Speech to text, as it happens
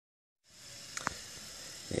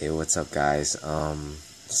Hey, what's up guys?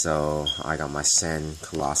 So I got my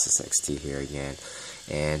Colossus XT here again,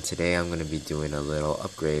 and today I'm going to be doing a little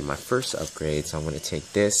upgrade, my first upgrade. So I'm going to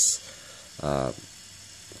take this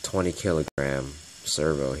 20 kilogram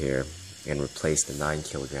servo here and replace the 9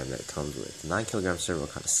 kilogram that it comes with. The 9 kilogram servo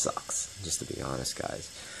kind of sucks, just to be honest guys.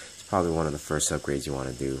 It's probably one of the first upgrades you want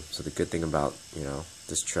to do. So the good thing about,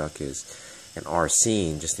 this truck is, and our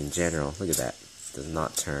scene just in general, look at that, does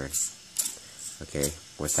not turn. Okay,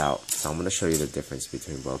 without. So I'm going to show you the difference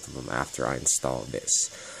between both of them after I install this.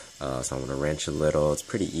 So I'm going to wrench a little. It's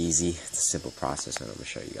pretty easy. It's a simple process, and I'm going to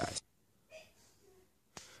show you guys.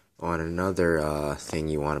 On another thing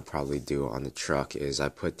you want to probably do on the truck is I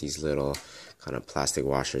put these little kind of plastic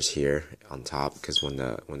washers here on top, because when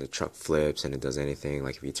the truck flips and it does anything,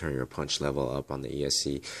 like if you turn your punch level up on the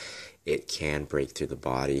ESC, it can break through the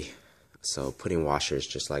body. So putting washers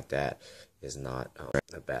just like that is not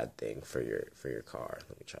a bad thing for your car.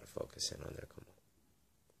 Let me try to focus in on there. Come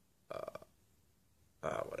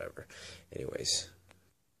on. Whatever. Anyways.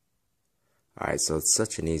 Alright, so it's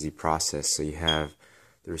such an easy process. So you have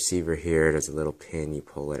the receiver here. There's a little pin. You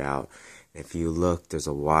pull it out. And if you look, there's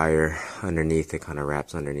a wire underneath. It kind of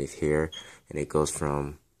wraps underneath here. And it goes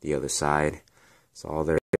from the other side. So all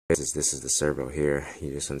there is this is the servo here.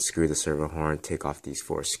 You just unscrew the servo horn, take off these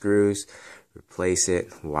 4 screws, replace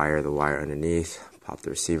it, wire the wire underneath, pop the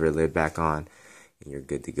receiver lid back on, and you're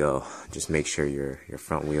good to go. Just make sure your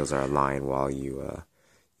front wheels are aligned while you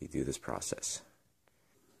do this process.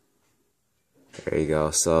 There you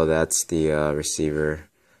go. So that's the receiver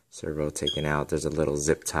servo taken out. There's a little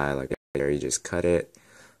zip tie like there. You just cut it,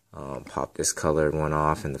 pop this colored one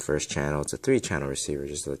off in the first channel. It's a 3-channel receiver,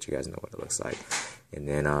 just to let you guys know what it looks like, and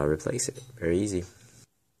then replace it. Very easy.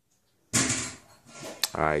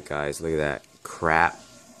 Alright guys, look at that crap,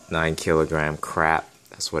 9 kilogram crap.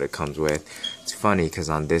 That's what it comes with. It's funny because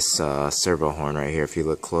on this servo horn right here, if you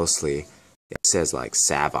look closely, it says like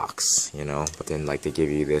Savox, but then like they give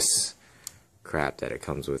you this crap that it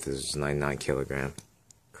comes with is 9 kilogram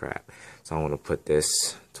crap. So I'm going to put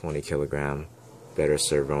this 20 kilogram better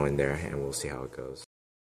servo in there, and we'll see how it goes.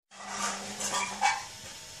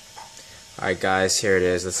 Alright guys, here it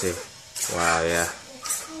is. Let's see. Wow, yeah,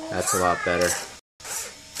 that's a lot better.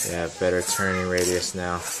 Yeah, better turning radius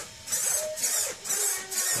now.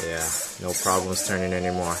 Yeah, no problems turning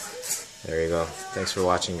anymore. There you go. Thanks for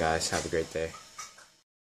watching guys. Have a great day.